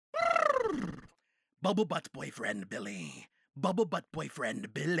Bubble butt boyfriend Billy. Bubble butt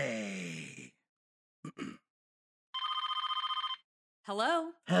boyfriend Billy. Hello?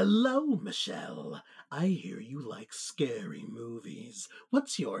 Hello, Michelle. I hear you like scary movies.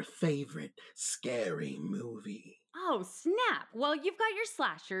 What's your favorite scary movie? Oh, snap. Well, you've got your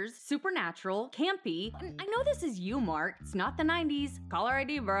slashers, supernatural, campy. And I know this is you, Mark. It's not the 90s. Caller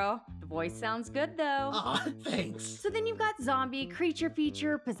ID, bro. The voice sounds good, though. Aw, thanks. So then you've got zombie, creature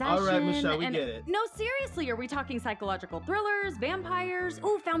feature, possession. All right, Michelle, we get it. No, seriously, are we talking psychological thrillers, vampires?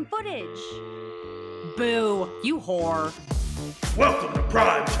 Ooh, found footage. Boo, you whore. Welcome to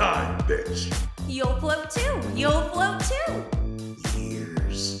prime time, bitch. You'll float too. You'll float too.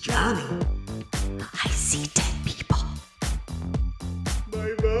 Here's Johnny. I see dead people.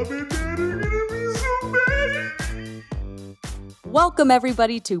 My mom and dad are gonna be so mad at me. Welcome,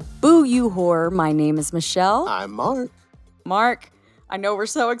 everybody, to Boo You Horror. My name is Michelle. I'm Mark. Mark, I know we're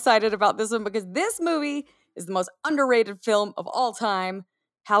so excited about this one because this movie is the most underrated film of all time,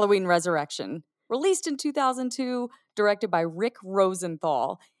 Halloween Resurrection. Released in 2002, directed by Rick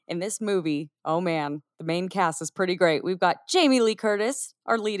Rosenthal. In this movie, oh man, the main cast is pretty great. We've got Jamie Lee Curtis,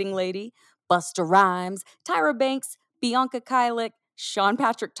 our leading lady, Busta Rhymes, Tyra Banks, Bianca Kylick, Sean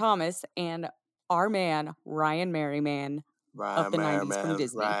Patrick Thomas, and our man, Ryan Merriman. Of the 90s from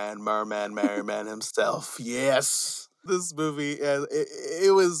Disney. Ryan Merriman himself. Yes. This movie,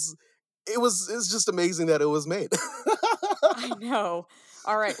 it's just amazing that it was made. I know.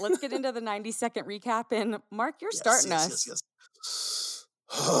 All right, let's get into the 90-second recap. And Mark, you're starting us. Yes.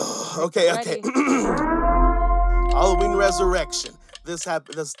 Okay. Ready. Halloween Resurrection. This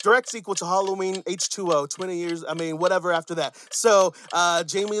direct sequel to Halloween H2O, 20 years, whatever after that. So,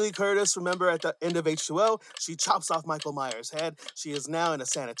 Jamie Lee Curtis, remember at the end of H2O, she chops off Michael Myers' head. She is now in a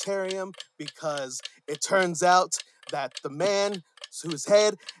sanitarium because it turns out that the man whose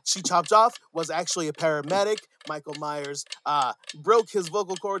head she chopped off was actually a paramedic. Michael Myers broke his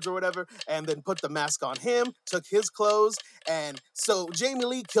vocal cords or whatever and then put the mask on him, took his clothes, and so Jamie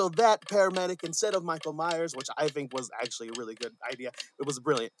Lee killed that paramedic instead of Michael Myers, which I think was actually a really good idea. It was a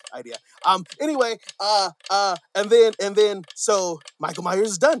brilliant idea. Anyway, and then so Michael Myers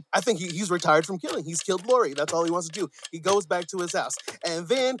is done. I think he's retired from killing. He's killed Laurie. That's all he wants to do. He goes back to his house. And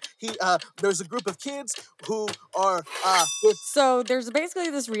then there's a group of kids who are So there's basically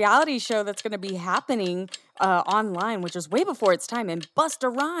this reality show that's going to be happening online, which is way before its time. And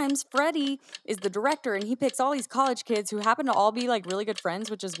Busta Rhymes, Freddie, is the director, and he picks all these college kids who happen to all be like really good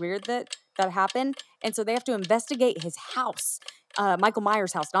friends, which is weird that happened. And so they have to investigate his house, Michael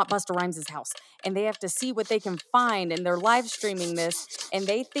Myers' house, not Busta Rhymes' house. And they have to see what they can find, and they're live streaming this, and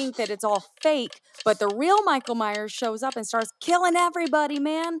they think that it's all fake, but the real Michael Myers shows up and starts killing everybody,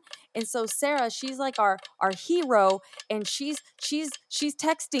 man. And so Sarah, she's like our hero, and she's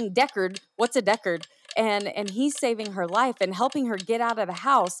texting Deckard. What's a Deckard? And he's saving her life and helping her get out of the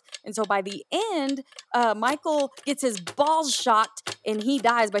house. And so by the end, Michael gets his balls shocked and he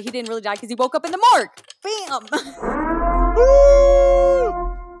dies, but he didn't really die because he woke up in the morgue. Bam!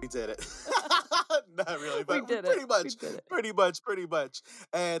 We did it. Not really, but We did pretty it. much. We did it. Pretty much.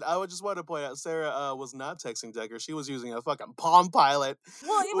 And I would just want to point out, Sarah was not texting Decker. She was using a fucking Palm Pilot.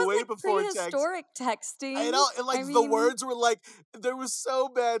 Well, it was way like before text. prehistoric texting. I know, and the words were like, they were so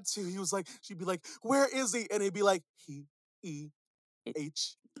bad too. He was like, she'd be like, "Where is he?" And he'd be like, HEISCOM.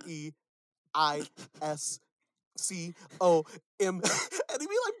 And he'd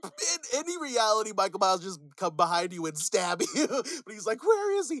be like, in any reality, Michael Myers just come behind you and stab you. But he's like,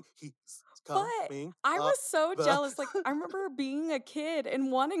 "Where is he?" He's coming. I was so the- jealous. Like, I remember being a kid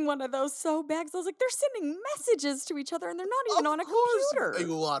and wanting one of those so bad. 'Cause I was like, they're sending messages to each other and they're not even on a computer.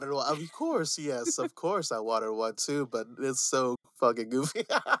 You wanted one. Of course, yes. Of course I wanted one too, but it's so fucking goofy.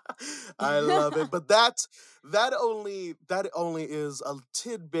 I love it. But that only is a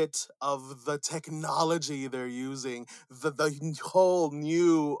tidbit of the technology they're using, the whole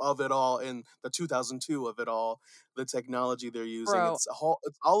new of it all in the 2002 of it all, the technology they're using. Bro. It's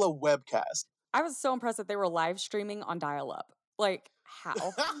all a webcast. I was so impressed that they were live streaming on dial-up. Like, how?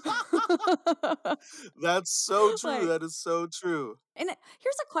 That's so true. Like- That is so true. And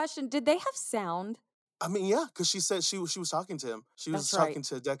here's a question. Did they have sound? I mean, yeah, because she said she was talking to him. She was That's right. talking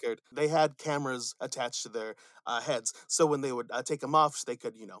to Deckard. They had cameras attached to their heads, so when they would take them off, they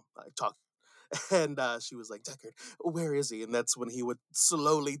could, talk And she was like, Deckard, where is he? And that's when he would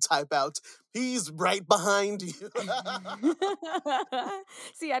slowly type out, he's right behind you.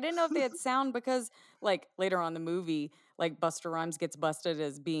 See, I didn't know if they had sound because, like, later on in the movie, like, Buster Rhymes gets busted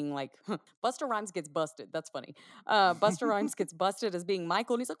as being like, Buster Rhymes gets busted. That's funny. Buster Rhymes gets busted as being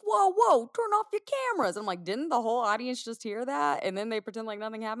Michael, and he's like, whoa, whoa, turn off your cameras. I'm like, didn't the whole audience just hear that? And then they pretend like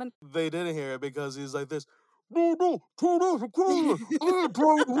nothing happened? They didn't hear it because he's like this. No, no, turn off the camera. I'm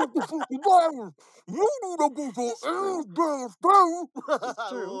trying to hit the fucking virus. You need to get your ass down. I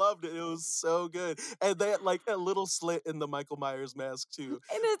true. loved it. It was so good. And they had like a little slit in the Michael Myers mask too.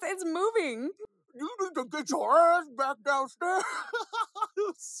 And it's moving. You need to get your ass back downstairs. It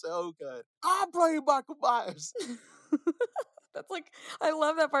was so good. I'm playing Michael Myers. That's like, I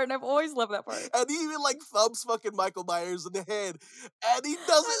love that part, and I've always loved that part. And he even like thumps fucking Michael Myers in the head. And he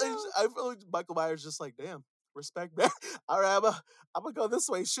doesn't. know. I feel like Michael Myers just like, damn, respect, man. All right, I'm gonna go this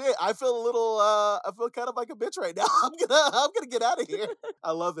way. Shit, I feel a little. I feel kind of like a bitch right now. I'm gonna get out of here.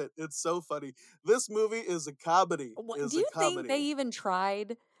 I love it. It's so funny. This movie is a comedy. Do you think they even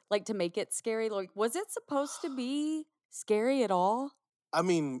tried like to make it scary? Like, was it supposed to be scary at all? I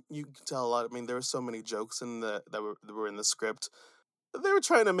mean, you can tell a lot. I mean, there were so many jokes in that were in the script. They were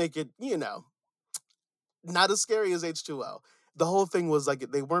trying to make it, not as scary as H2O. The whole thing was like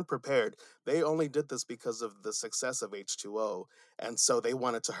they weren't prepared. They only did this because of the success of H2O. And so they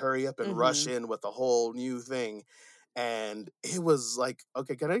wanted to hurry up and rush in with a whole new thing. And it was like,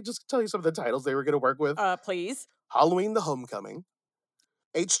 okay, can I just tell you some of the titles they were going to work with? Please. Halloween the Homecoming,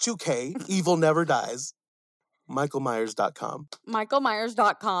 H2K, Evil Never Dies, MichaelMyers.com.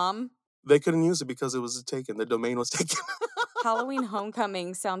 MichaelMyers.com. They couldn't use it because it was taken. The domain was taken. Halloween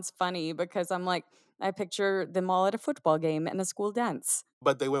Homecoming sounds funny because I'm like, I picture them all at a football game and a school dance.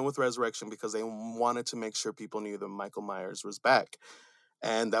 But they went with Resurrection because they wanted to make sure people knew that Michael Myers was back.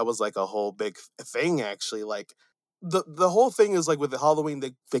 And that was like a whole big thing, actually. Like the whole thing is like with the Halloween,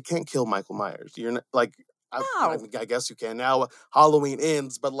 they can't kill Michael Myers. You're not like I guess you can now. Halloween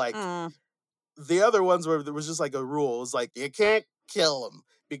ends, but like the other ones where there was just like a rule. It was like you can't kill him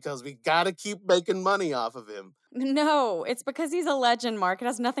because we gotta keep making money off of him. No, it's because he's a legend, Mark. It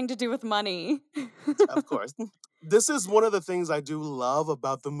has nothing to do with money. Of course. This is one of the things I do love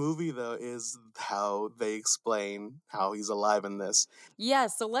about the movie, though, is how they explain how he's alive in this.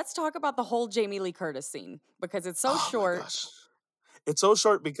 Yes, so let's talk about the whole Jamie Lee Curtis scene because it's so Oh my short, gosh. It's so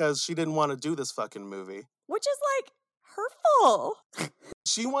short because she didn't want to do this fucking movie. which is like hurtful.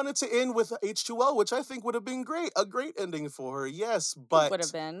 She wanted to end with H2O, which I think would have been great. A great ending for her, yes. Would But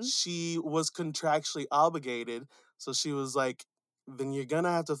have been. she was contractually obligated. So she was like, then you're going to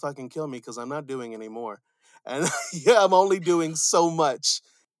have to fucking kill me because I'm not doing anymore. And yeah, I'm only doing so much.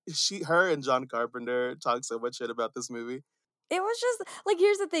 Her and John Carpenter talk so much shit about this movie. It was just like,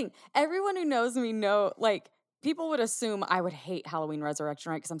 here's the thing. Everyone who knows me like, people would assume I would hate Halloween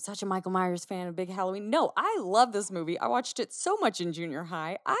Resurrection, right? Because I'm such a Michael Myers fan, a big Halloween. No, I love this movie. I watched it so much in junior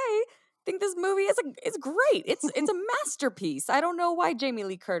high. I think this movie is great. It's a masterpiece. I don't know why Jamie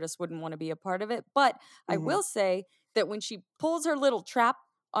Lee Curtis wouldn't want to be a part of it, but I will say that when she pulls her little trap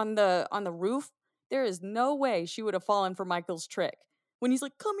on the roof, there is no way she would have fallen for Michael's trick. When he's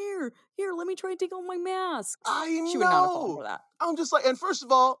like, come here, let me try and take off my mask. She would not have fallen for that. I'm just like, and first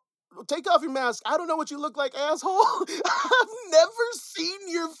of all, take off your mask. I don't know what you look like, asshole. I've never seen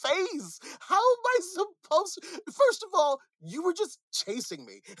your face. How am I supposed to? First of all, you were just chasing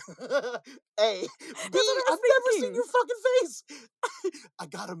me. A. B. I've never seen your fucking face. I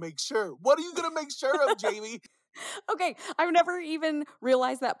gotta make sure. What are you gonna make sure of, Jamie? Okay, I've never even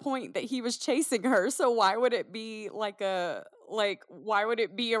realized that point that he was chasing her. So why would it be why would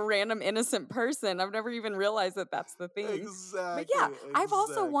it be a random innocent person? I've never even realized that that's the thing. Exactly. But yeah, I've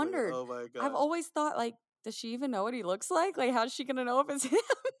also wondered. Oh my God. I've always thought, like, does she even know what he looks like? Like, how's she gonna know if it's him?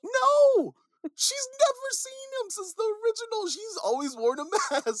 No! She's never seen him since the original. She's always worn a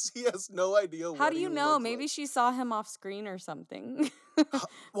mask. He has no idea How what do he you know? looks Maybe like. she saw him off screen or something.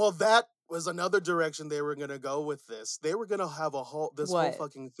 Well, that was another direction they were gonna go with this. They were gonna have whole What?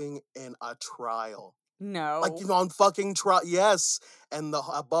 fucking thing in a trial. No. Like, on fucking trial. Yes. And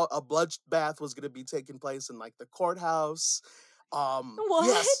a bloodbath was gonna be taking place in like the courthouse. What?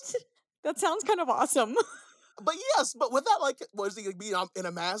 Yes. That sounds kind of awesome. But yes, but with that, like, was he gonna be in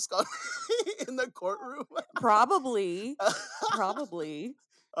a mask in the courtroom? Probably. Probably.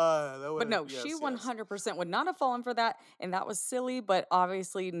 But no, yes, she yes. 100% would not have fallen for that. And that was silly. But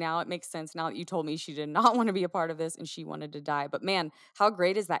obviously now it makes sense. Now that you told me she did not want to be a part of this and she wanted to die. But man, how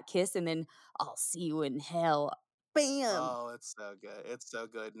great is that kiss? And then I'll see you in hell. Bam. Oh, it's so good. It's so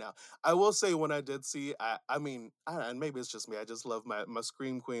good. Now, I will say when I did see, I mean, and maybe it's just me. I just love my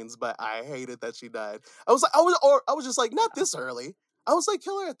Scream Queens, but I hated that she died. I was like, I was just like, not this early. I was like,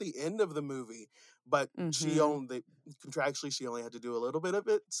 kill her at the end of the movie, but she Mm-hmm. only contractually she only had to do a little bit of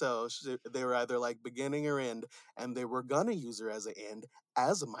it, so they were either like beginning or end, and they were gonna use her as an end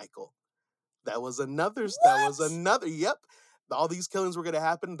as a Michael. That was What? another. Yep. All these killings were gonna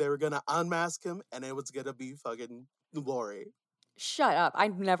happen. They were gonna unmask him, and it was gonna be fucking Lori. Shut up.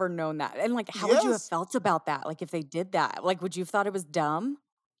 I've never known that. And like, how would you have Yes. felt about that? Like, if they did that, like, would you have thought it was dumb?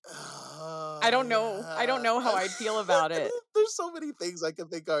 I don't know. I don't know how I'd feel about it. There's so many things I can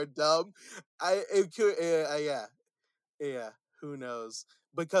think are dumb. It could, yeah, yeah. Who knows?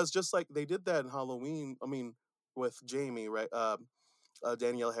 Because just like they did that in Halloween. I mean, with Jamie, right?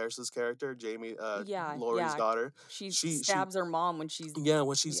 Danielle Harris's character, Jamie, Yeah, Laurie's yeah. daughter. She She stabs her mom when she's Yeah,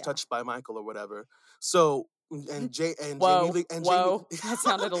 when she's yeah. touched by Michael or whatever. So Jamie Whoa, Lee and Jamie whoa. That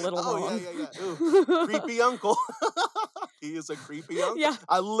sounded a little Oh yeah, wrong. yeah, yeah. Ooh, creepy uncle. He is a creepy uncle. Yeah,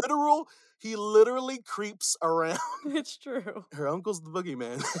 He literally creeps around. it's true. Her uncle's the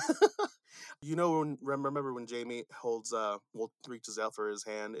boogeyman. Remember when Jamie reaches out for his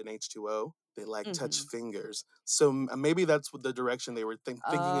hand in H2O? They like touch Hmm. fingers. So maybe that's what the direction they were thinking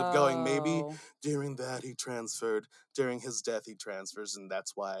of going. Maybe Oh, during that he transferred, during his death he transfers, and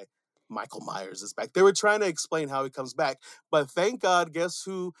that's why Michael Myers is back. They were trying to explain how he comes back, but thank God, guess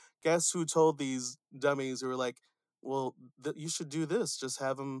who told these dummies who were like, well, you should do this. Just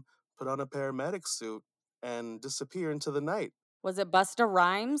have him put on a paramedic suit and disappear into the night. was it Busta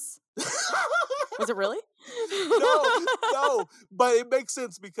Rhymes? Was it really? No, no, but it makes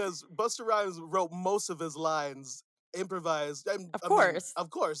sense because Busta Rhymes wrote most of his lines improvised. Of I mean, course. of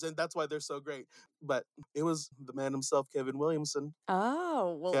course, and that's why they're so great. But it was the man himself, Kevin Williamson.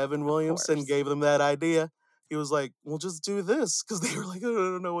 Oh, well, Kevin of Williamson course. gave them that idea. He was like, "Well, just do this," because they were like, "I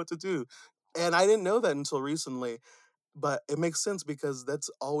don't know what to do," and I didn't know that until recently. But it makes sense because that's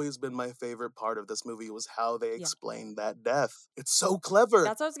always been my favorite part of this movie was how they Yeah. explained that death. It's so clever.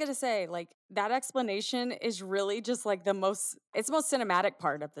 That's what I was gonna say. Like that explanation is really just like it's the most cinematic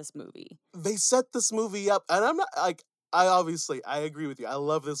part of this movie. They set this movie up, and I'm not like I agree with you. I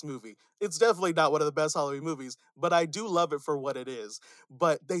love this movie. It's definitely not one of the best Halloween movies, but I do love it for what it is.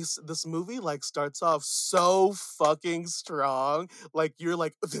 But this movie like starts off so fucking strong. Like you're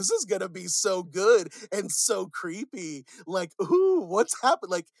like, this is gonna be so good and so creepy. Like, ooh, what's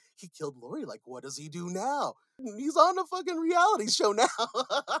happened? Like he killed Lori. Like, what does he do now? He's on a fucking reality show now.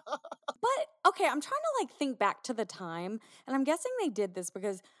 But okay, I'm trying to like think back to the time, and I'm guessing they did this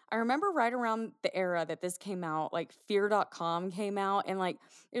because I remember right around the era that this came out, like Fear.com came out, and like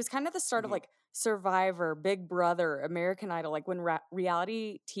it was kind of the start of Mhm. like Survivor, Big Brother, American Idol, like when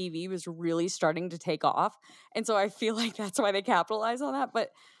reality TV was really starting to take off. And so I feel like that's why they capitalize on that.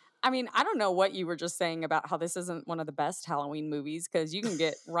 But I mean, I don't know what you were just saying about how this isn't one of the best Halloween movies because you can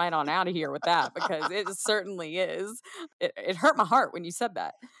get right on out of here with that because it certainly is. It hurt my heart when you said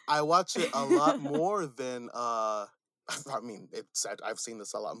that. I watch it a lot more than I mean I've seen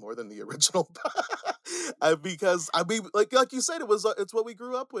this a lot more than the original because I mean like you said it's what we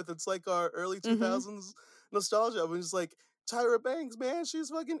grew up with. It's like our early Hmm. 2000s nostalgia. I was just like Tyra Banks, man, she's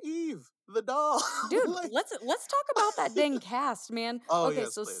fucking Eve, the doll. Dude, Like let's talk about that dang cast, man. oh Okay,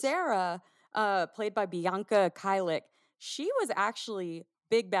 yes, so please. Sarah, played by Bianca Kylik, she was actually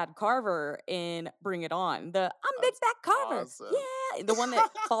Big Bad Carver in Bring It On. I'm Big That's Bad Carver. awesome. Yeah, the one that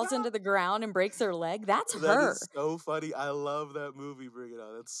falls into the ground and breaks her leg. That's That her. is so funny. I love that movie, Bring It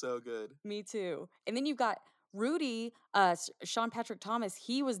On. That's so good. Me too. And then you got Rudy, Sean Patrick Thomas.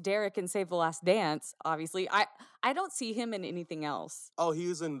 He was Derek in Save the Last Dance. Obviously, I don't see him in anything else. Oh, he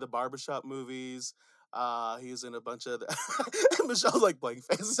was in the barbershop movies. He was in a bunch of Michelle's like blank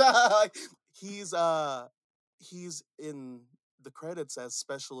face. Like, he's he's in the credits as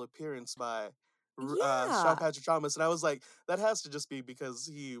special appearance by Sean Yeah, Patrick Thomas, and I was like, that has to just be because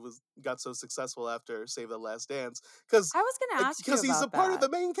he got so successful after Save the Last Dance, because I was gonna ask you he's a about part of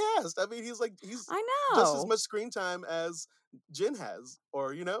that. the main cast. I mean, he's I just as know. much screen time as Jin has,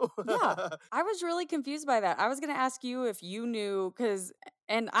 or you know. Yeah. I was really confused by that. I was going to ask you if you knew,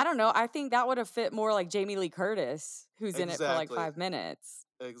 and I don't know, I think that would have fit more like Jamie Lee Curtis, who's in it for like Exactly, 5 minutes.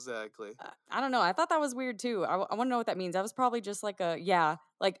 exactly. I don't know. I thought that was weird too. I want to know what that means. I was probably just like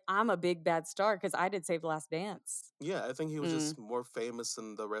like I'm a big bad star because I did Save the Last Dance. Yeah, I think he was Mm, just more famous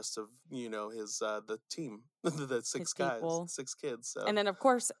than the rest of, his the team, the his six guys, people. 6 kids. So And then, of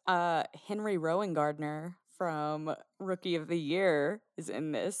course, Henry Rowan Gardner from Rookie of the Year is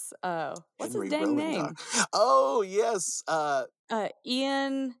in this. What's his Henry dang Rowan. name? Oh yes,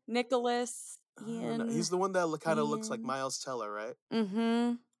 Ian Nicholas. I don't know. Ian. He's the one that kind of looks like Ian. Miles Teller, right?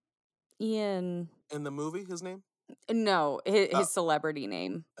 Mm-hmm. Ian. In the movie, his name? No, Oh. his celebrity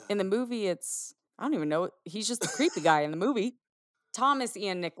name. In the movie, it's I don't even know. He's just the creepy guy in the movie. Thomas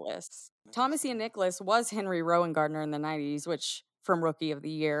Ian Nicholas. Thomas Ian Nicholas was Henry Rowan Gardner in the 90s, which from Rookie of the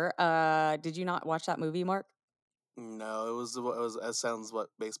Year. Did you not watch that movie, Mark? No, it sounds what,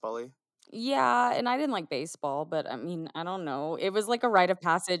 baseball-y? Yeah, and I didn't like baseball, but I mean, I don't know. It was like a rite of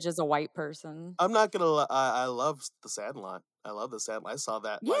passage as a white person. I'm not gonna lie, I love The Sandlot. I love The Sandlot. I saw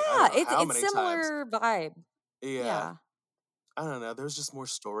that, like, I Yeah, don't know how it's many times. similar vibe. Yeah. Yeah. I don't know. There's just more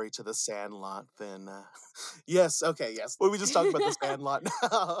story to The Sandlot than. Yes. Okay. Yes. Well, we just talked about The Sandlot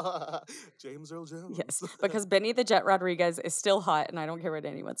now. James Earl Jones. Yes, because Benny the Jet Rodriguez is still hot, and I don't care what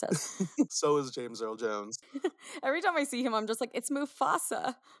anyone says. So is James Earl Jones. Every time I see him, I'm just like, it's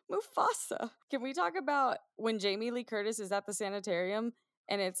Mufasa. Mufasa. Can we talk about when Jamie Lee Curtis is at the sanitarium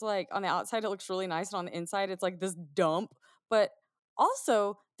and it's like on the outside, it looks really nice, and on the inside, it's like this dump. But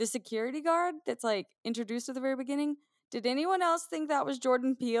also, the security guard that's like introduced at the very beginning. Did anyone else think that was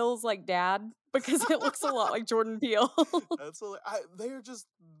Jordan Peele's like dad? Because it looks a lot like Jordan Peele. That's they're just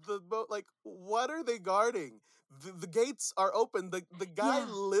like, what are they guarding? The gates are open. The guy Yeah.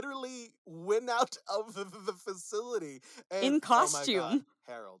 literally went out of the facility and, In oh my God, costume.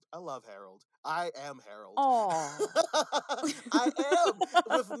 Harold. I love Harold. I am Harold. Oh. I am,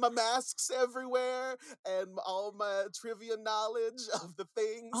 with my masks everywhere and all my trivia knowledge of the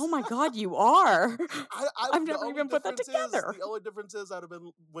things. Oh my God, you are. I've The never only even put that difference is- together. The only difference is I'd have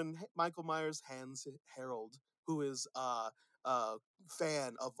been when Michael Myers hands Harold, who is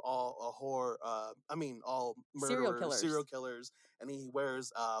fan of all horror. All Serial murderers, killers. serial killers, and he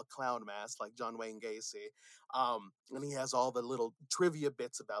wears a clown mask like John Wayne Gacy. And he has all the little trivia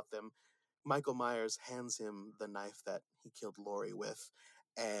bits about them. Michael Myers hands him the knife that he killed Laurie with,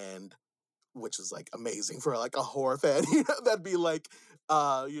 and which is like amazing for like a horror fan. That'd be like,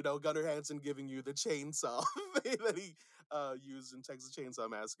 Gunnar Hansen giving you the chainsaw that he used in Texas Chainsaw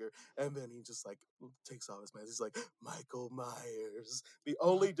Massacre, and then he just like takes off his mask. He's like, Michael Myers. The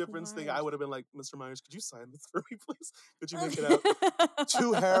only Michael difference thing I Myers. would have been like, Mr. Myers, could you sign this for me, please? Could you make it out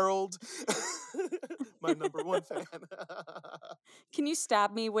to Harold, my number one fan? Can you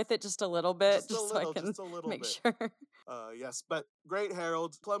stab me with it just a little bit, Just a so little, I can just a little make bit. sure? Yes, but great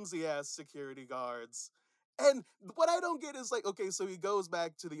Harold, clumsy ass security guards. And what I don't get is like, okay, so he goes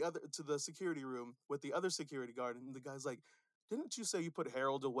back to the security room with the other security guard, and the guy's like, "Didn't you say you put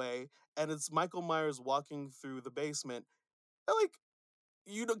Harold away?" And it's Michael Myers walking through the basement. And like,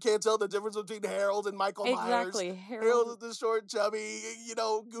 can't tell the difference between Harold and Michael Myers. Exactly, Harold Harold. is the short, chubby,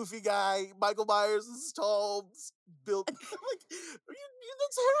 goofy guy. Michael Myers is tall, built. Like,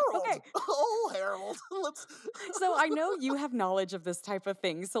 that's Harold. Okay. Oh, Harold. So I know you have knowledge of this type of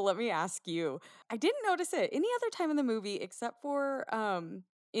thing, so let me ask you. I didn't notice it any other time in the movie except for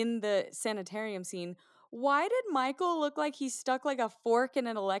in the sanitarium scene. Why did Michael look like he stuck like a fork in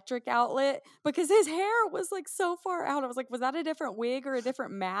an electric outlet? Because his hair was like so far out. I was like, was that a different wig or a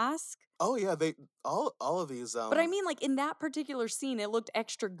different mask? Oh yeah, they all of these But I mean, like in that particular scene, it looked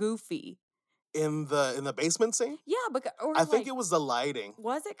extra goofy. in the basement scene. Yeah, because or I think like, it was the lighting.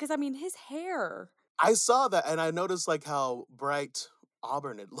 was it? Because I mean, his hair. I saw that and I noticed like how bright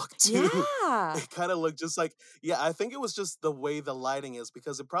auburn it looked too. Yeah. It kind of looked just like, yeah, I think it was just the way the lighting is,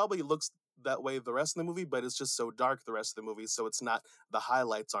 because it probably looks that way the rest of the movie, but it's just so dark the rest of the movie, so it's not, the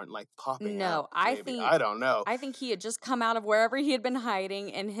highlights aren't like popping No, out. I Maybe. think I don't know. I think he had just come out of wherever he had been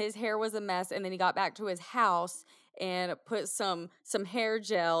hiding and his hair was a mess, and then he got back to his house and put some hair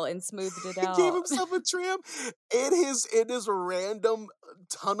gel and smoothed it He out. gave himself a trim in his random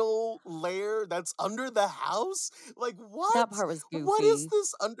tunnel lair that's under the house. Like, what? That part was What is goofy.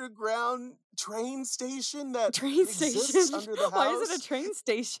 this underground train station that Train exists station. under the house? Why is it a train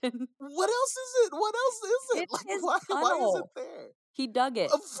station? What else is it? What else is it? It's Like, his why is it tunnel. there? He dug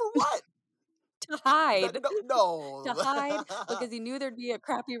it For what? to hide. No. To hide because he knew there'd be a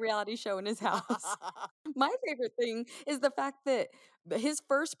crappy reality show in his house. My favorite thing is the fact that his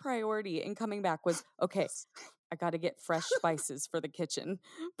first priority in coming back was, okay, I got to get fresh spices for the kitchen,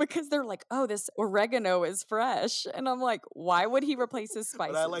 because they're like, oh, this oregano is fresh. And I'm like, why would he replace his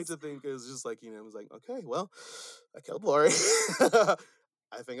spices? But I like to think it's just like, it was like, okay, well, I killed Laurie.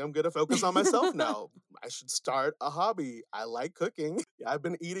 I think I'm going to focus on myself now. I should start a hobby. I like cooking. I've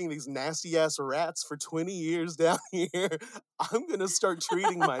been eating these nasty ass rats for 20 years down here. I'm going to start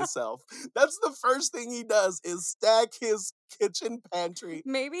treating myself. That's the first thing he does, is stack his kitchen pantry.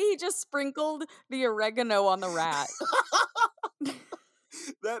 Maybe he just sprinkled the oregano on the rat.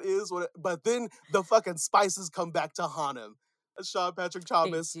 That is what, but then the fucking spices come back to haunt him. Sean Patrick They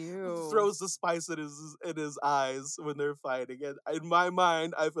Thomas do. throws the spice in his eyes when they're fighting. And in my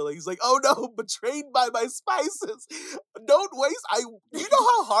mind, I feel like he's like, oh no, betrayed by my spices. Don't waste. You know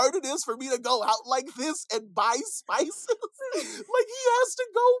how hard it is for me to go out like this and buy spices? Like he has to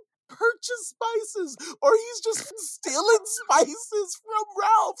go purchase spices, or he's just stealing spices from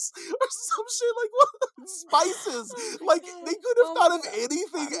Ralph's or some shit like what spices. Oh my Like God. they could have Oh thought my of God.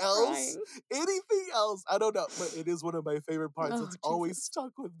 anything I'm else. crying. Anything else. I don't know, but it is one of my favorite parts. Oh, It's always Jesus.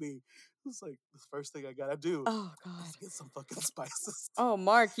 stuck with me. It's like the first thing I gotta do Oh, is God. get some fucking spices. Oh,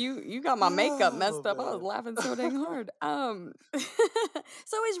 Mark, you got my makeup messed Oh up. I was man. laughing so dang hard.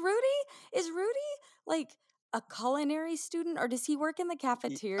 So is Rudy like a culinary student, or does he work in the I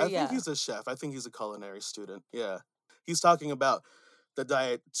think cafeteria? he's a chef. I think he's a culinary student. Yeah. He's talking about the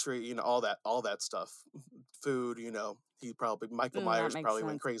dietary, all that stuff. Food, Michael That Myers makes probably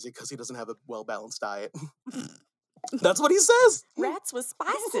went sense. crazy because he doesn't have a well balanced diet. That's what he says. Rats with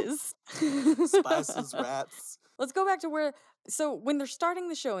spices. Spices, rats. Let's go back to so when they're starting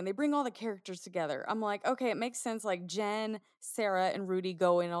the show and they bring all the characters together, I'm like, okay, it makes sense. Like Jen, Sarah, and Rudy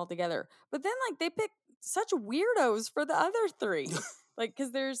go in all together. But then like they pick such weirdos for the other three. Like,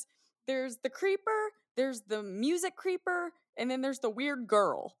 because there's the creeper, there's the music creeper, and then there's the weird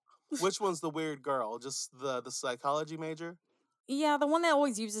girl. Which one's the weird girl? Just the psychology major? Yeah, the one that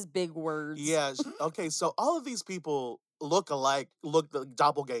always uses big words. Yeah. Okay. So all of these people look alike. Look like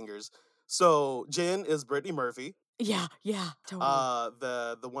doppelgangers. So Jen is Brittany Murphy. Yeah, totally.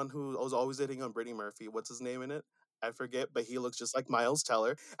 The one who was always hitting on Brittany Murphy. What's his name in it? I forget, but he looks just like Miles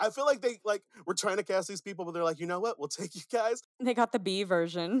Teller. I feel like they we're trying to cast these people, but they're like, you know what? We'll take you guys. They got the B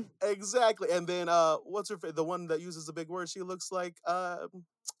version. Exactly. And then what's the one that uses the big word? She looks like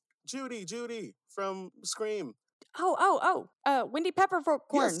Judy from Scream. Wendy Peppercorn.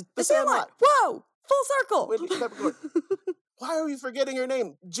 Yes, The Sandlot. Whoa, full circle. Wendy Peppercorn. Why are we forgetting her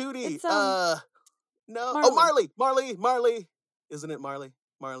name? Judy. It's, no. Marley. Oh, Marley. Isn't it Marley?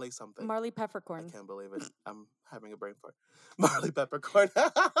 Marley something. Marley I Peppercorn. can't believe it. I'm having a brain fart. Marley Peppercorn.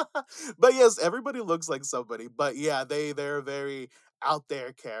 But yes, everybody looks like somebody. But yeah, they're very out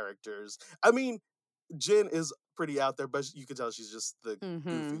there characters. I mean, Jen is pretty out there, but you can tell she's just the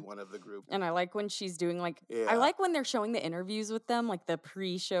goofy one of the group. And I like when she's doing I Yeah. like when they're showing the interviews with them, like the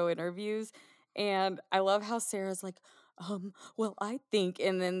pre-show interviews. And I love how Sarah's like, well, I think,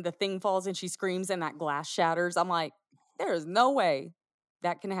 and then the thing falls and she screams and that glass shatters. I'm like, there is no way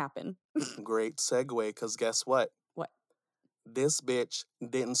that can happen. Great segue, because guess what? What? This bitch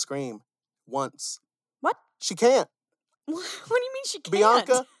didn't scream once. What? She can't. What do you mean she can't?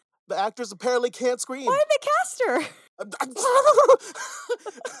 Bianca, the actress apparently can't scream. Why did they cast her?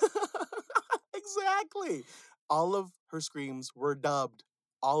 Exactly. All of her screams were dubbed.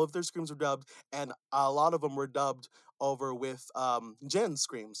 All of their screams were dubbed, and a lot of them were dubbed over with Jen's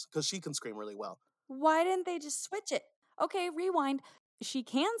screams, because she can scream really well. Why didn't they just switch it? Okay, rewind. She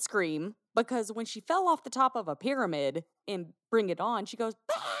can scream because when she fell off the top of a pyramid in Bring It On, she goes,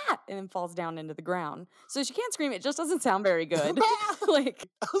 bah! And then falls down into the ground. So she can't scream. It just doesn't sound very good. Like,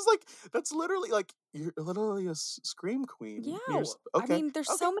 I was like, that's literally like, you're literally a scream queen. yeah. Okay. I mean, there's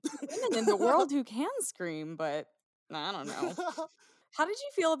so many women in the world who can scream, but I don't know. How did you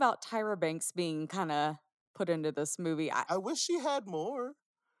feel about Tyra Banks being kind of put into this movie? I wish she had more.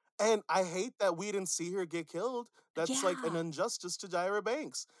 And I hate that we didn't see her get killed. That's like an Yeah. injustice to Tyra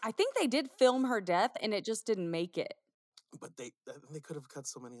Banks. I think they did film her death and it just didn't make it. But they could have cut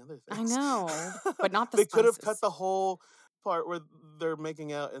so many other I things. know, but not the They could have cut spices. the whole part where they're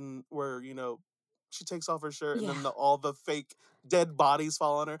making out and where, she takes off her shirt and then Yeah. all the fake dead bodies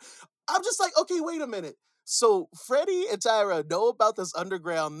fall on her. I'm just like, okay, wait a minute. So Freddie and Tyra know about this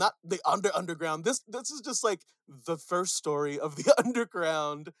underground, not the underground. This is just like the first story of the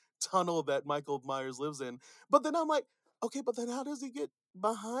underground tunnel that Michael Myers lives in. But then I'm like, okay, but then how does he get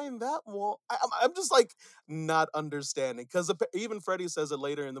behind that wall? I'm just like not understanding, because even Freddie says it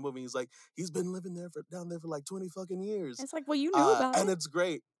later in the movie. He's like, he's been living down there for like 20 fucking years. It's like, well, you knew about And it. it's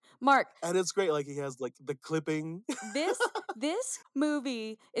great. Mark, And it's great. Like he has like the clipping. this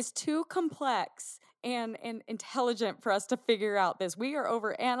movie is too complex and intelligent for us to figure out this. We are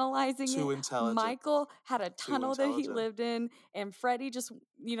over analyzing Too it. intelligent. Michael had a tunnel that he intelligent. lived in, and Freddie just,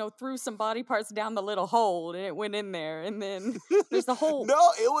 threw some body parts down the little hole and it went in there. And then there's the whole No,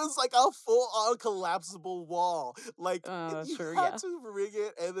 it was like a full-on collapsible wall. Like that's you true, had yeah. to ring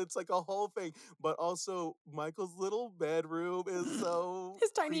it, and it's like a whole thing. But also, Michael's little bedroom is so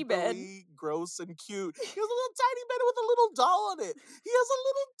His tiny bed. creepily gross and cute. He has a little tiny bed with a little doll on it. He has a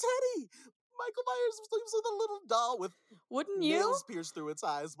little teddy. Michael Myers sleeps with a little doll with Wouldn't you? nails pierced through its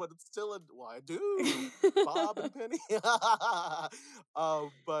eyes, but it's still well, I do. Bob and Penny.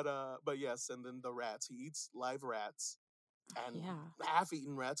 But yes, and then the rats. He eats live rats and Yeah.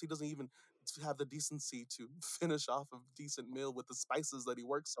 half-eaten rats. He doesn't even have the decency to finish off a decent meal with the spices that he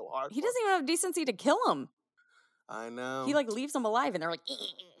works so hard He for. doesn't even have decency to kill him. I know. He like leaves them alive, and they're like.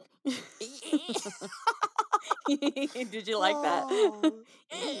 Did you like that? Oh,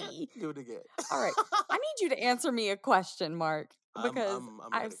 do it again. All right. I need you to answer me a question, Mark, because I'm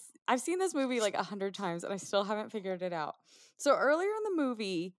I've ready. I've seen this movie like 100 times and I still haven't figured it out. So earlier in the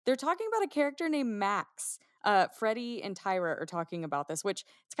movie, they're talking about a character named Max. Freddy and Tyra are talking about this, which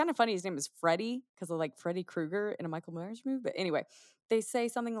it's kind of funny. His name is Freddy because of like Freddy Krueger in a Michael Myers movie. But anyway, they say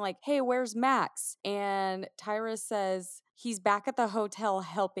something like, "Hey, where's Max?" And Tyra says he's back at the hotel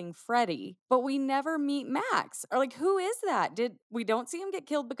helping Freddy, but we never meet Max. Or like, who is that? We don't see him get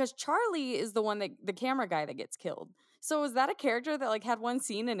killed because Charlie is the one that the camera guy that gets killed. So is that a character that like had one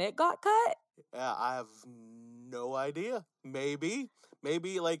scene and it got cut? Yeah, I have no idea. Maybe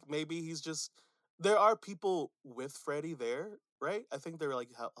he's just. There are people with Freddy there, right? I think they're like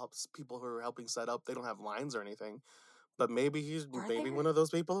helps people who are helping set up. They don't have lines or anything, but maybe he's Are maybe there? one of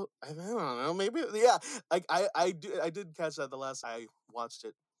those people. I don't know. Maybe yeah. Like I did catch that the last I watched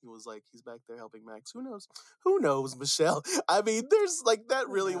it. He was like he's back there helping Max. Who knows? Who knows, Michelle? I mean, there's like that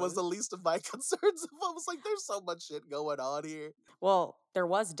Who really was knows? the least of my concerns. I was like, there's so much shit going on here. Well, there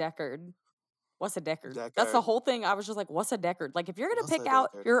was Deckard. What's a Deckard? That's the Deckard. whole thing. I was just like, what's a Deckard? Like, if you're gonna What's a pick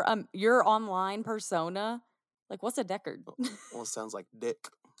out Deckard? your online persona, like, what's a Deckard? Well, it sounds like Dick.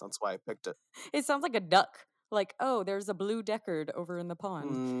 That's why I picked it. It sounds like a duck. Like, oh, there's a blue Deckard over in the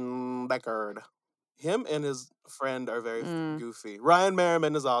pond. Deckard. Him and his friend are very Mm. goofy. Ryan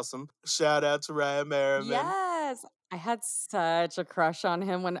Merriman is awesome. Shout out to Ryan Merriman. Yes, I had such a crush on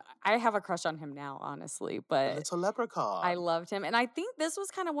him when I have a crush on him now, honestly, The but little leprechaun. I loved him, and I think this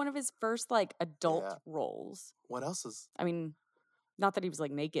was kind of one of his first like adult Yeah. roles. What else is? I mean, not that he was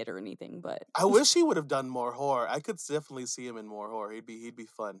like naked or anything, but I wish he would have done more horror. I could definitely see him in more horror. He'd be fun. He'd be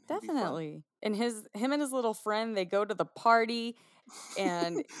fun. definitely. And him and his little friend, they go to the party,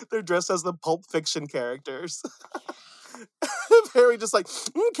 and They're dressed as the Pulp Fiction characters. Very just like,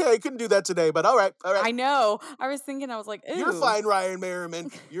 okay, couldn't do that today, but all right. I know. I was thinking, I was like, ooh. You're fine, Ryan Merriman.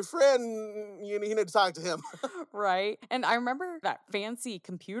 Your friend, you need to talk to him. Right. And I remember that fancy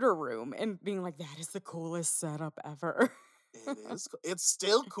computer room and being like, that is the coolest setup ever. It is. It's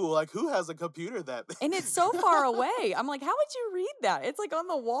still cool. Like, who has a computer that? And it's so far away. I'm like, how would you read that? It's like on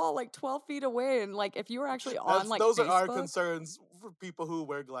the wall, like 12 feet away. And like, if you were actually on like those Facebook, are our concerns for people who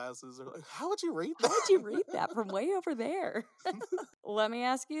wear glasses. They're like, how would you read that? how would you read that from way over there? Let me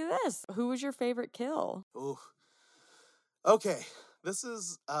ask you this: who was your favorite kill? Ooh. Okay, this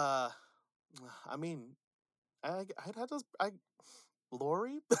is. I mean, I'd have to.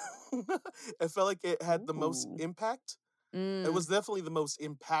 Lori. I felt like it had the most Ooh. impact. It Mm. was definitely the most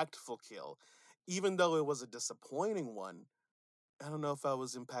impactful kill, even though it was a disappointing one. I don't know if I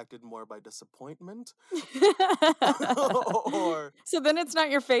was impacted more by disappointment or So then it's not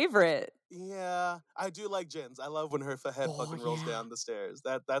your favorite. yeah, I do like Jen's. I love when her head Oh, fucking rolls yeah. down the stairs.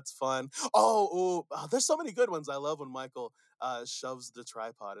 That's fun. There's so many good ones. I love when Michael shoves the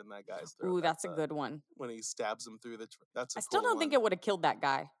tripod in that guy's throat. Ooh, that's a good one. When he stabs him through the. That's a I still cool don't think one. it would have killed that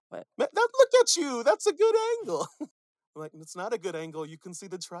guy, but Look at you. That's a good angle. Like it's not a good angle. You can see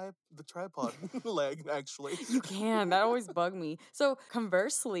the tripod leg actually. you can. That always bugged me. So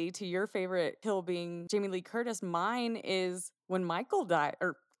conversely to your favorite kill being Jamie Lee Curtis, mine is when Michael died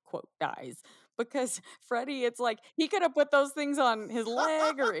or quote dies. Because Freddy, it's like he could have put those things on his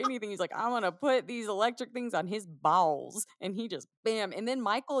leg or anything. He's like, I'm gonna put these electric things on his balls, and he just bam. And then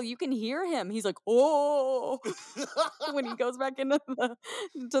Michael, you can hear him. He's like, oh, when he goes back into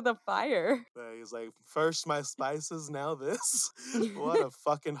the fire. He's like, first my spices, now this. What a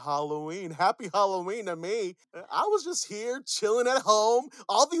fucking Halloween. Happy Halloween to me. I was just here chilling at home.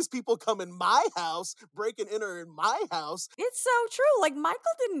 All these people come in my house, break and enter in my house. It's so true. Like Michael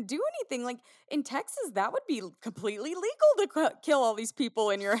didn't do anything. Like in Texas, that would be completely legal to kill all these people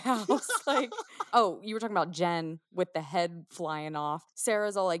in your house. Like, oh, you were talking about Jen with the head flying off.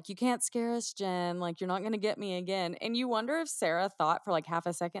 Sarah's all like, "You can't scare us, Jen. Like, you're not gonna get me again." And you wonder if Sarah thought for like half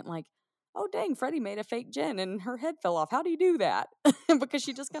a second, like, "Oh dang, Freddie made a fake Jen and her head fell off. How do you do that?" Because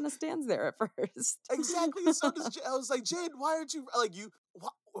she just kind of stands there at first. Exactly. So does Jen. I was like, Jen, why aren't you like you?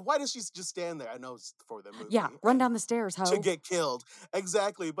 Why does she just stand there? I know it's for the movie. Yeah, run and down the stairs, to ho. get killed.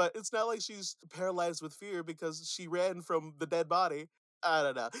 Exactly. But it's not like she's paralyzed with fear because she ran from the dead body. I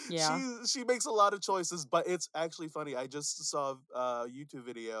don't know. Yeah. She makes a lot of choices, but it's actually funny. I just saw a YouTube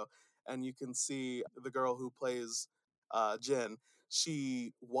video, and you can see the girl who plays Jen,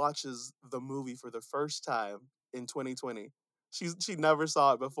 she watches the movie for the first time in 2020. She never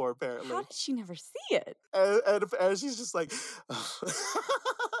saw it before, How apparently. did she never see it? And she's just like,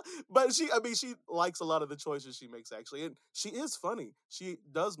 but she likes a lot of the choices she makes, actually. And she is funny. She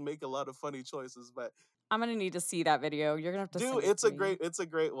does make a lot of funny choices, but I'm gonna need to see that video. You're gonna have to dude, send it to me. it's a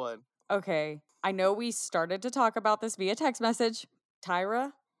great one. Okay. I know we started to talk about this via text message.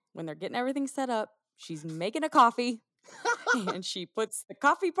 Tyra, when they're getting everything set up, she's making a coffee and she puts the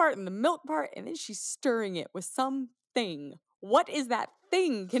coffee part and the milk part and then she's stirring it with something. What is that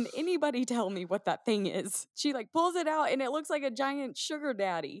thing? Can anybody tell me what that thing is? She like pulls it out and it looks like a giant sugar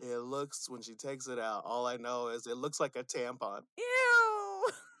daddy. It looks, when she takes it out, all I know is it looks like a tampon. Ew.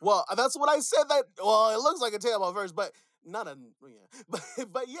 Well, that's what I said. Well, it looks like a tampon first, but not a yeah.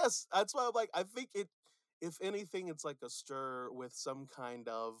 But yes, that's why I'm like, I think it. If anything, it's like a stir with some kind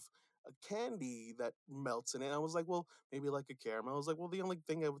of a candy that melts in it. I was like, well, maybe like a caramel. I was like, well, the only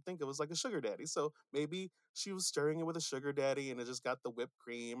thing I would think of was like a sugar daddy. So maybe she was stirring it with a sugar daddy, and it just got the whipped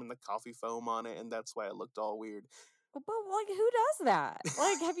cream and the coffee foam on it, and that's why it looked all weird. But like, who does that?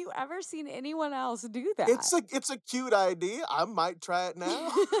 Like, have you ever seen anyone else do that? It's a cute idea. I might try it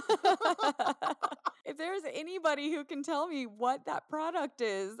now. If there's anybody who can tell me what that product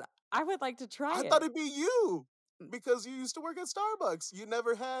is, I would like to try I it. thought it'd be you because you used to work at Starbucks. You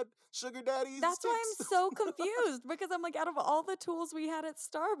never had sugar daddy That's why I'm sticks. so confused because I'm like, out of all the tools we had at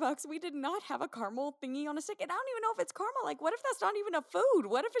Starbucks, we did not have a caramel thingy on a stick. And I don't even know if it's caramel. Like, what if that's not even a food?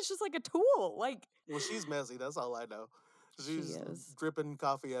 What if it's just like a tool? Like, Well, she's messy. That's all I know. she She's is. dripping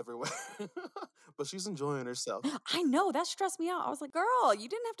coffee everywhere. But she's enjoying herself. I know, that stressed me out. I was like, girl, you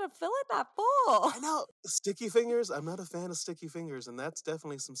didn't have to fill it that full. I know. Sticky fingers. I'm not a fan of sticky fingers, and that's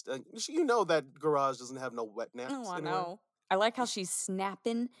definitely some. You know that garage doesn't have no wet naps Oh, I anywhere. know. I like how she's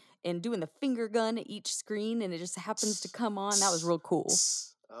snapping and doing the finger gun at each screen and it just happens to come on. That was real cool.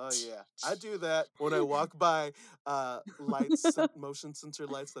 Oh yeah, I do that when I walk by lights, motion sensor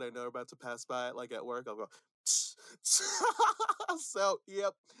lights that I know are about to pass by, like at work. I'll go. So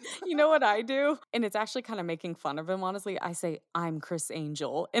yep. You know what I do? And it's actually kind of making fun of him, honestly. I say, I'm Chris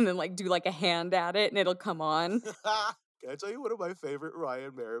Angel, and then like do like a hand at it and it'll come on. Can I tell you one of my favorite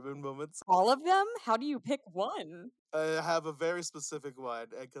Ryan Merriman moments? All of them? How do you pick one? I have a very specific one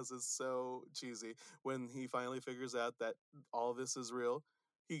because it's so cheesy. When he finally figures out that all this is real,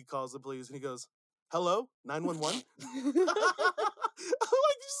 he calls the police and he goes, "Hello, 911." I'm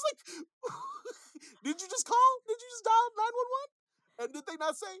like, just like, did you just call? Did you just dial 911? And did they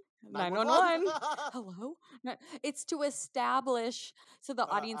not say 911. Hello? No, it's to establish so the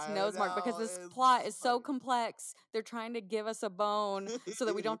audience I knows, Mark, because know, this it's plot is so funny. complex. They're trying to give us a bone so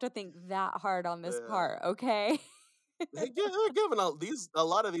that we don't have to think that hard on this Yeah. part, okay? They're giving a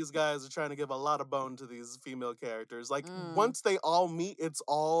lot of these guys are trying to give a lot of bone to these female characters. Like once they all meet, it's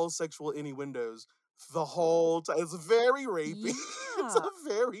all sexual innuendos the whole time. It's very rapey. It's Yeah. a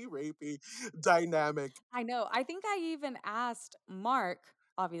very rapey dynamic. I know. I think I even asked Mark,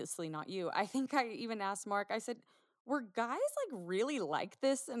 obviously not you. I think I even asked Mark, I said, were guys like really like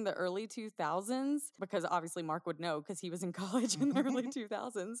this in the early 2000s? Because obviously Mark would know because he was in college in the early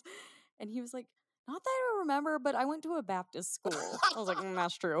 2000s. And he was like, not that I remember, but I went to a Baptist school. I was like,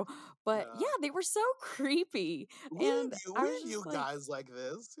 that's true. But Yeah. yeah, they were so creepy. We And I was knew just like, guys like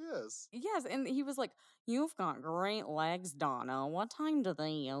this. Yes. yes. And he was like, you've got great legs, Donna. What time do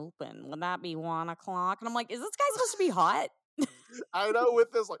they open? Would that be 1 o'clock? And I'm like, is this guy supposed to be hot? I know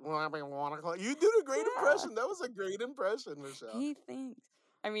with this, like, well, I mean, 1 o'clock. You did a great Yeah. impression. That was a great impression, Michelle. He thinks.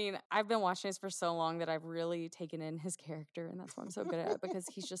 I mean, I've been watching this for so long that I've really taken in his character, and that's why I'm so good at it because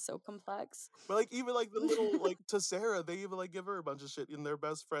he's just so complex. But like even like the little like to Sarah, they even like give her a bunch of shit in their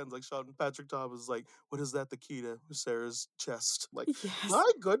best friends. Like Sean Patrick Thomas is like, what is that the key to Sarah's chest? Like, Yes.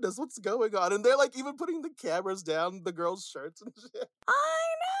 my goodness, what's going on? And they're like even putting the cameras down the girls' shirts and shit. I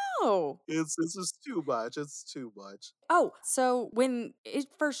know. It's just too much. It's too much. Oh, so when it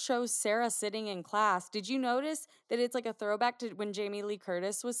first shows Sarah sitting in class, did you notice that it's like a throwback to when Jamie Lee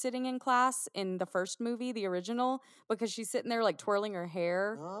Curtis was sitting in class in the first movie, the original, because she's sitting there like twirling her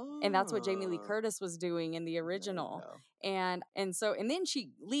hair, and that's what Jamie Lee Ah, Curtis was doing in the there you original. go. And then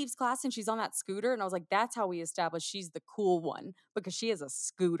she leaves class and she's on that scooter, and I was like, that's how we established she's the cool one because she has a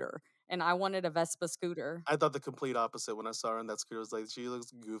scooter, and I wanted a Vespa scooter. I thought the complete opposit when I saw her on that scooter. I was like, she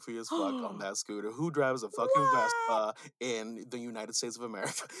looks goofy as fuck on that scooter. Who drives a fucking Vespa in the United States of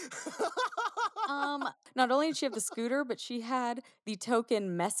America? Not only did she have the scooter, but she had the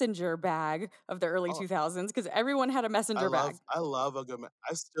token messenger bag of the early Oh, 2000s because everyone had a messenger bag. I love a good.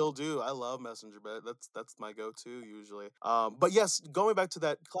 I still do. I love Messenger, but that's my go-to usually. But yes, going back to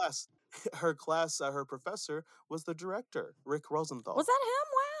that class, her class, her professor was the director, Rick Rosenthal. Was that him?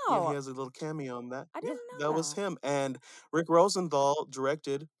 Yeah, Wow. he has a little cameo in that. I Yeah, didn't know that was that. him. And Rick Rosenthal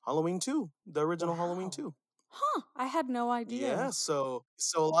directed Halloween 2, the original Halloween Wow. 2. Huh. I had no Yeah, idea. so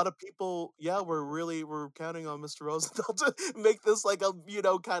a lot of people, yeah, we're counting on Mr. Rosenthal to make this like a,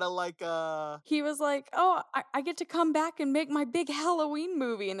 kind of like He was like, "Oh, I get to come back and make my big Halloween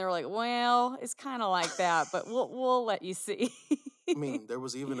movie," and they're like, "Well, it's kind of like that, but we'll let you see." I mean, there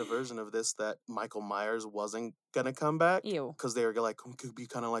was even a version of this that Michael Myers wasn't gonna come back Ew. because they were like, could be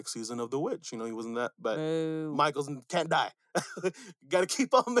kind of like Season of the Witch, he wasn't that, but Boo. Michael's can't die. Gotta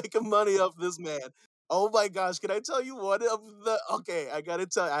keep on making money off this man. Oh my gosh, can I tell you one of the okay,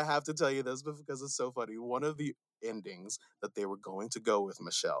 I have to tell you this because it's so funny. One of the endings that they were going to go with,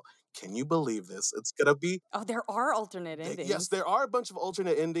 Michelle. Can you believe this? It's gonna be Oh, there are alternate yes, endings, there are a bunch of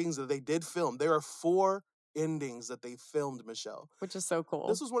alternate endings that they did film. There are 4 endings that they filmed, Michelle. which is so cool.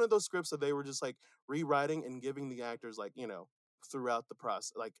 This was one of those scripts that they were just like rewriting and giving the actors like, throughout the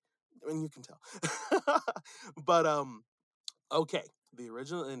process. Like, I mean, you can tell. But okay, the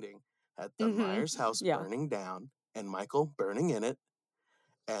original ending had the Myers house Yeah. burning down and Michael burning in it.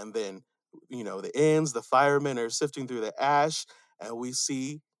 And then, the ends, the firemen are sifting through the ash, and we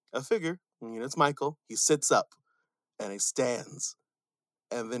see a figure. It's Michael. He sits up and he stands,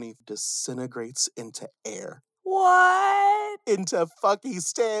 and then he disintegrates into air. What? He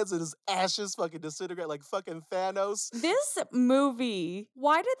stands and his ashes fucking disintegrate like fucking Thanos. This movie,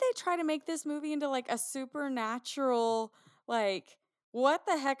 why did they try to make this movie into like a supernatural, like, what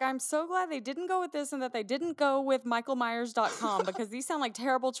the heck? I'm so glad they didn't go with this and that they didn't go with michaelmyers.com because these sound like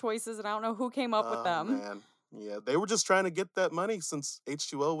terrible choices and I don't know who came up with Oh them. man. Yeah, they were just trying to get that money since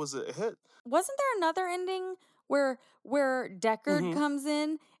H2O was a hit. Wasn't there another ending where Deckard Mhm. comes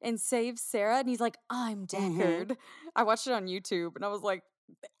in and saves Sarah and he's like, "I'm Mhm. Deckard." I watched it on YouTube and I was like,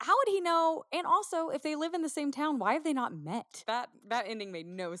 how would he know? And also, if they live in the same town, why have they not met? That ending made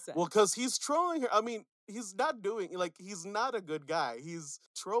no sense. Well, because he's trolling her. I mean, he's not doing like he's not a good guy. He's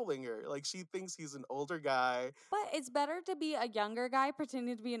trolling her. Like she thinks he's an older guy. But it's better to be a younger guy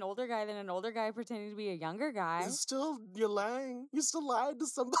pretending to be an older guy than an older guy pretending to be a younger guy. It's still you're lying. You still lied to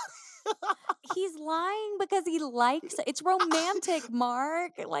somebody. He's lying because he likes her. It's romantic,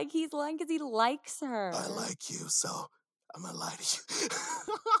 Mark. Like he's lying because he likes her. I like you, so I'm gonna lie to you.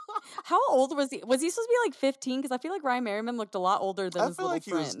 How old was he? Was he supposed to be like 15? Because I feel like Ryan Merriman looked a lot older than I his feel little like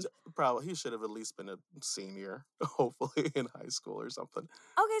friend. he should have at least been a senior, hopefully in high school or something.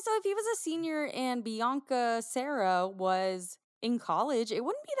 Okay, so if he was a senior and Bianca Sarah was in college, it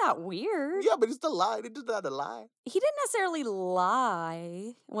wouldn't be that weird. Yeah, but he still lied. He did not lie. He didn't necessarily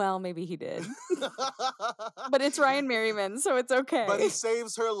lie. Well, maybe he did. But it's Ryan Merriman, so it's okay. But he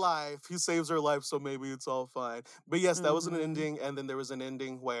saves her life. He saves her life, so maybe it's all fine. But yes, that was an Mhm. ending, and then there was an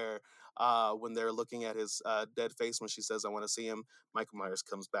ending where when they're looking at his dead face when she says, "I want to see him," Michael Myers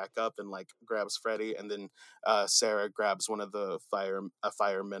comes back up and like grabs Freddy, and then Sarah grabs one of the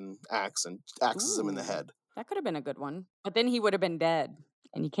fireman axe and axes him in the Ooh. head. That could have been a good one. But then he would have been dead,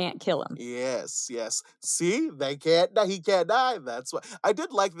 and you can't kill him. Yes, yes. See, they can't die. He can't die. That's why I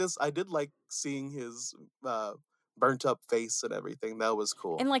did like this. I did like seeing his burnt up face and everything. That was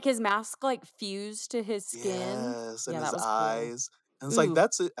cool. And like his mask like fused to his skin. Yes, and Yeah, his that was cool. eyes. And it's like Ooh.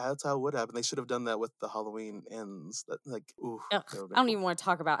 that's it. That's how it would happen. They should have done that with the Halloween ends. That like, ooh, Ugh, that would've I don't been even want to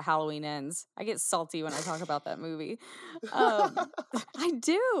talk about Halloween Ends. I get salty when I talk about that movie. I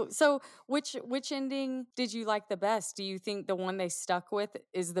do. So, which ending did you like the best? Do you think the one they stuck with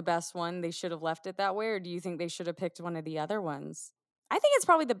is the best one? They should have left it that way, or do you think they should have picked one of the other ones? I think it's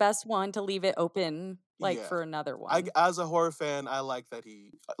probably the best one to leave it open, like Yeah. for another one. As a horror fan, I like that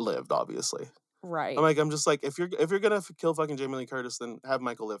he lived. Obviously, Right. I'm just like, if you're gonna kill fucking Jamie Lee Curtis, then have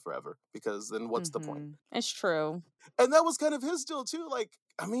Michael live forever. Because then what's the point? Mhm. It's true. And that was kind of his deal too. Like,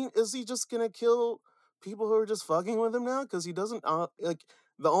 I mean, is he just gonna kill people who are just fucking with him now? Because he doesn't like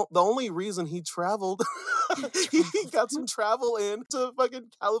the only reason he traveled, he got some travel in to fucking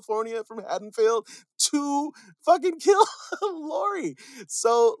California from Haddonfield to fucking kill Lori.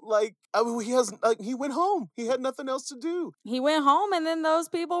 So like, I mean, he went home. He had nothing else to do. He went home, and then those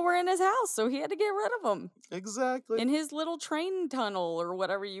people were in his house, so he had to get rid of them Exactly. in his little train tunnel or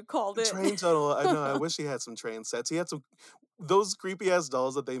whatever you called it. Train tunnel. I know. I wish he had some train sets. He had those creepy ass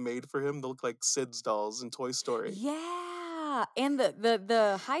dolls that they made for him. They look like Sid's dolls in Toy Story. Yeah, and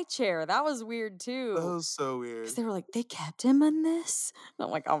the high chair, that was weird That too. was so weird. Because they were like, they kept him in this? And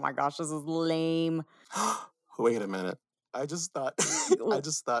I'm like, oh my gosh, this is lame. Wait a minute. I just thought. Well-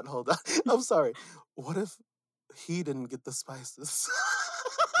 Hold on. I'm sorry. What if he didn't get the spices?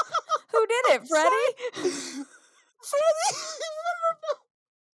 Who did it, Freddie? Freddie.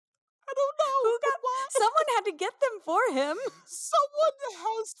 had to get them for him. Someone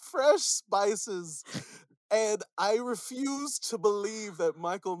has fresh spices. And I refuse to believe that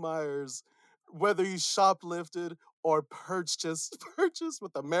Michael Myers, whether he shoplifted or purchased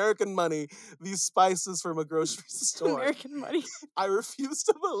with American money these spices from a grocery store. American money. I refuse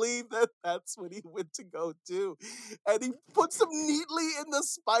to believe that that's what he went to go do. And he puts them neatly in the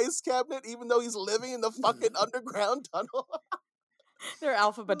spice cabinet, even though he's living in the fucking underground tunnel. They're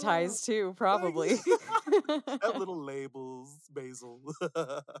alphabetized too, probably. That little labels, basil.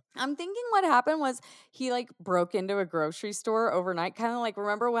 I'm thinking what happened was he like broke into a grocery store overnight. Kind of like,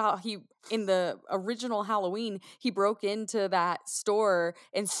 remember how he, in the original Halloween, he broke into that store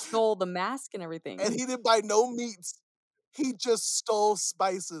and stole the mask and everything. And he didn't buy no meats. He just stole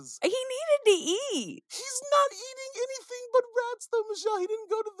spices. He needed to eat. He's not eating anything but rats, though, Michelle. He didn't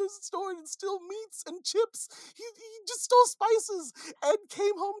go to the store and steal meats and chips. He just stole spices and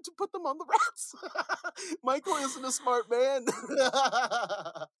came home to put them on the rats. Michael isn't a smart man.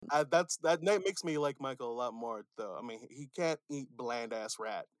 That makes me like Michael a lot more, though. I mean, he can't eat bland-ass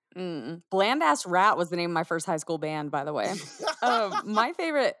rat. Bland Ass Rat was the name of my first high school band, by the way. My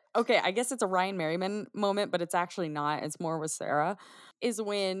favorite, okay, I guess it's a Ryan Merriman moment, but it's actually not. It's more with Sarah, is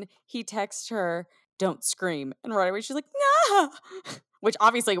when he texts her, "Don't scream." And right away she's like, "No!" Which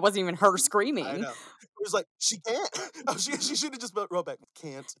obviously it wasn't even her screaming. I know. It was like, she can't. Oh, she should have just wrote back,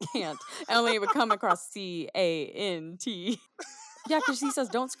 can't. Can't. And only it would come across CANT. Yeah, because he says,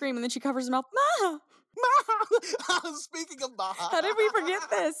 "Don't scream," and then she covers her mouth. "Ma!" Speaking of Baja. How did we forget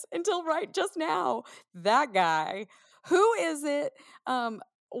this until right just now? That guy. Who is it?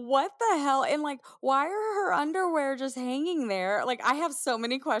 What the hell? And like, why are her underwear just hanging there? Like, I have so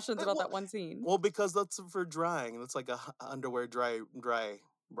many questions about that one scene. Well, because that's for drying. That's like a underwear dry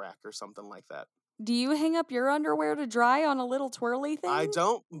rack or something like that. Do you hang up your underwear to dry on a little twirly thing? I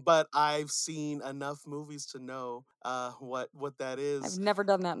don't, but I've seen enough movies to know what that is. I've never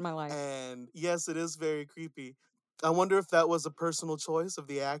done that in my life. And yes, it is very creepy. I wonder if that was a personal choice of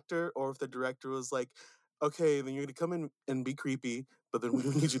the actor or if the director was like, okay, then you're going to come in and be creepy, but then we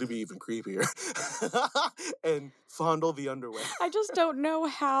need you to be even creepier. And fondle the underwear. I just don't know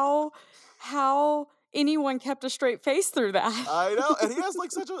how anyone kept a straight face through that. I know, and he has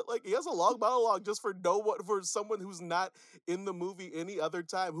he has a long monologue just for someone who's not in the movie any other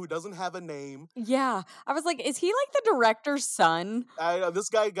time, who doesn't have a name. Yeah, I was like, is he like the director's son? I know, this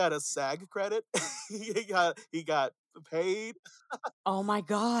guy got a SAG credit. he got paid. Oh my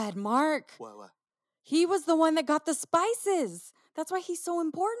God, Mark. What? He was the one that got the spices. That's why he's so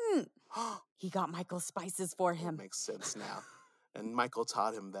important. He got Michael spices for him. It makes sense now. And Michael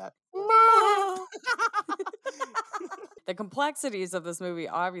taught him that. The complexities of this movie,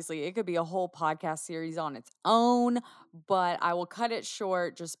 obviously, it could be a whole podcast series on its own, but I will cut it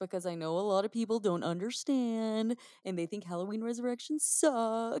short just because I know a lot of people don't understand and they think Halloween Resurrection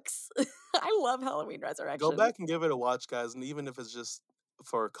sucks. I love Halloween Resurrection. Go back and give it a watch, guys, and even if it's just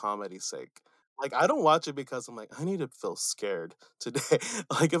for comedy's sake. Like, I don't watch it because I'm like, I need to feel scared today.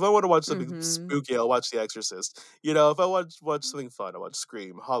 Like, if I want to watch something spooky, I'll watch The Exorcist. You know, if I watch something fun, I watch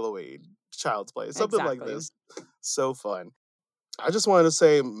Scream, Halloween, Child's Play, something like this. So fun. I just wanted to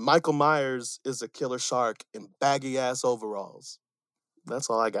say Michael Myers is a killer shark in baggy-ass overalls. That's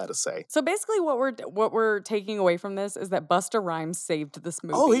all I got to say. So basically what we're taking away from this is that Busta Rhymes saved this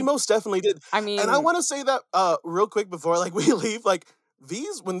movie. Oh, he most definitely did. I mean... And I want to say that real quick before we leave. Like,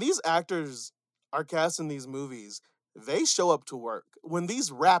 when these actors are cast in these movies, they show up to work. When these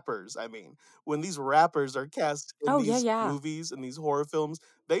rappers are cast in these movies and these horror films,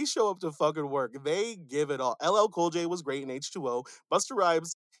 they show up to fucking work. They give it all. LL Cool J was great in H2O. Busta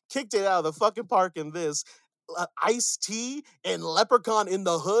Rhymes kicked it out of the fucking park in this. Ice-T and Leprechaun in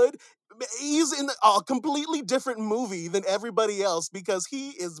the Hood. He's in a completely different movie than everybody else because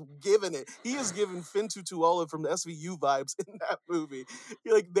he is giving it. He is giving Fintu Tuola from the SVU vibes in that movie.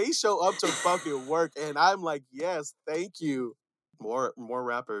 They show up to fucking work, and I'm like, yes, thank you. More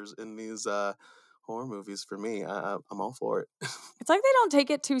rappers in these horror movies for me. I'm all for it. It's like they don't take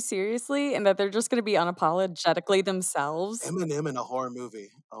it too seriously and that they're just going to be unapologetically themselves. Eminem in a horror movie.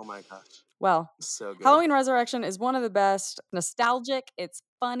 Oh my gosh. Well, so good. Halloween Resurrection is one of the best. Nostalgic. It's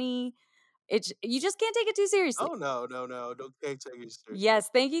funny. You just can't take it too seriously. Oh, no. Don't take it seriously. Yes,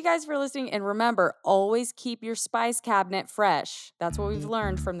 thank you guys for listening. And remember, always keep your spice cabinet fresh. That's what we've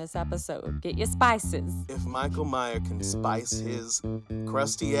learned from this episode. Get your spices. If Michael Myers can spice his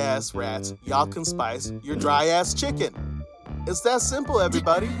crusty-ass rats, y'all can spice your dry-ass chicken. It's that simple,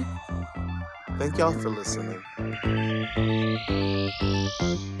 everybody. Thank y'all for listening.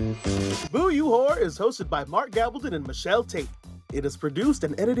 Boo You Whore is hosted by Mark Gabaldon and Michelle Tate. It is produced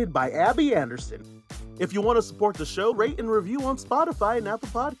and edited by Abby Anderson. If you want to support the show, rate and review on Spotify and Apple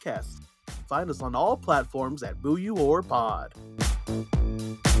Podcasts. Find us on all platforms at Boo You or Pod.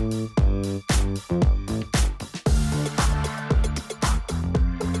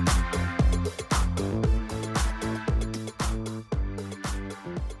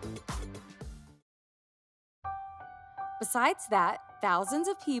 Besides that, thousands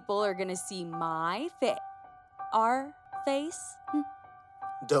of people are gonna see my face. Our face?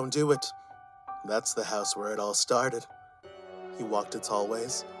 Don't do it. That's the house where it all started. He walked its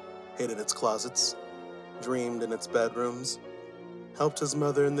hallways, hid in its closets, dreamed in its bedrooms, helped his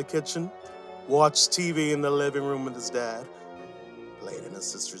mother in the kitchen, watched TV in the living room with his dad, played in his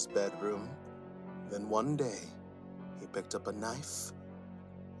sister's bedroom. Then one day, he picked up a knife,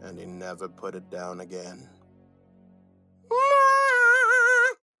 and he never put it down again.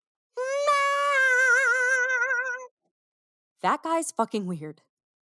 That guy's fucking weird.